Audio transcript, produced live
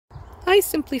Hi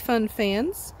SimplyFun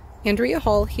fans, Andrea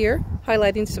Hall here,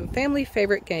 highlighting some family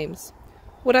favorite games.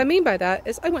 What I mean by that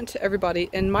is I went to everybody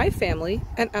in my family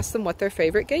and asked them what their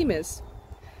favorite game is.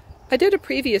 I did a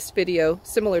previous video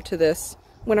similar to this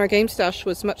when our game stash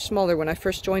was much smaller when I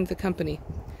first joined the company.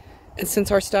 And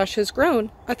since our stash has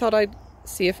grown, I thought I'd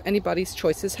see if anybody's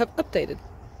choices have updated.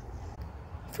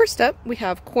 First up, we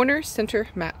have Corner Center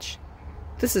Match.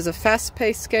 This is a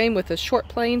fast-paced game with a short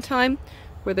playing time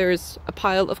where there's a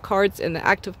pile of cards in the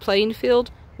active playing field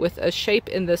with a shape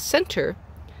in the center,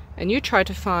 and you try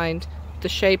to find the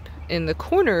shape in the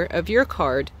corner of your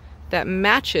card that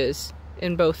matches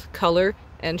in both color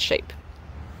and shape.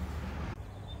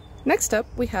 Next up,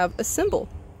 we have Asymbol,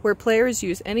 where players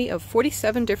use any of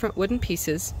 47 different wooden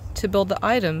pieces to build the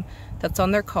item that's on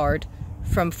their card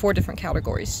from 4 different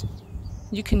categories.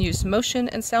 You can use motion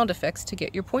and sound effects to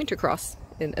get your point across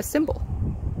in Asymbol.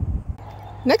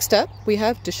 Next up, we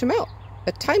have Dish 'em Out,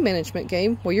 a time management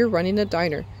game where you're running a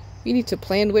diner. You need to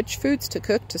plan which foods to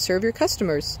cook to serve your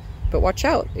customers, but watch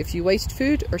out, if you waste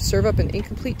food or serve up an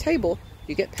incomplete table,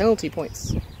 you get penalty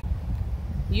points.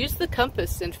 Use the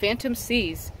compass in Phantom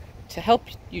Seas to help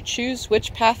you choose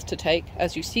which path to take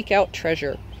as you seek out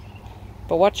treasure.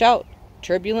 But watch out,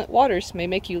 turbulent waters may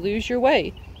make you lose your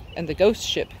way, and the ghost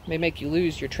ship may make you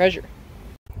lose your treasure.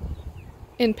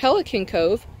 In Pelican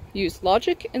Cove, use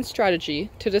logic and strategy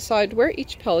to decide where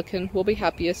each pelican will be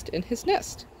happiest in his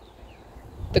nest.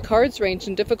 The cards range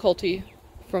in difficulty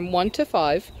from 1 to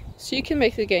 5, so you can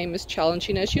make the game as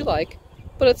challenging as you like,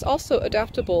 but it's also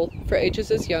adaptable for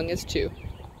ages as young as 2.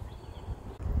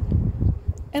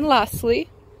 And lastly,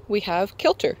 we have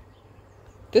Kilter.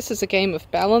 This is a game of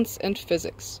balance and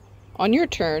physics. On your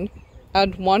turn,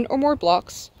 add 1 or more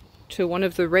blocks to one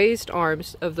of the raised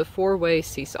arms of the 4-way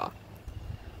seesaw.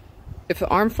 If the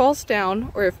arm falls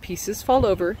down or if pieces fall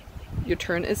over, your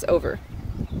turn is over.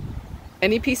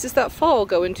 Any pieces that fall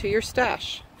go into your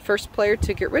stash. First player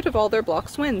to get rid of all their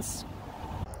blocks wins.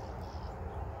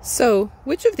 So,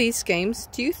 which of these games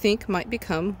do you think might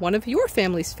become one of your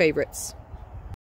family's favorites?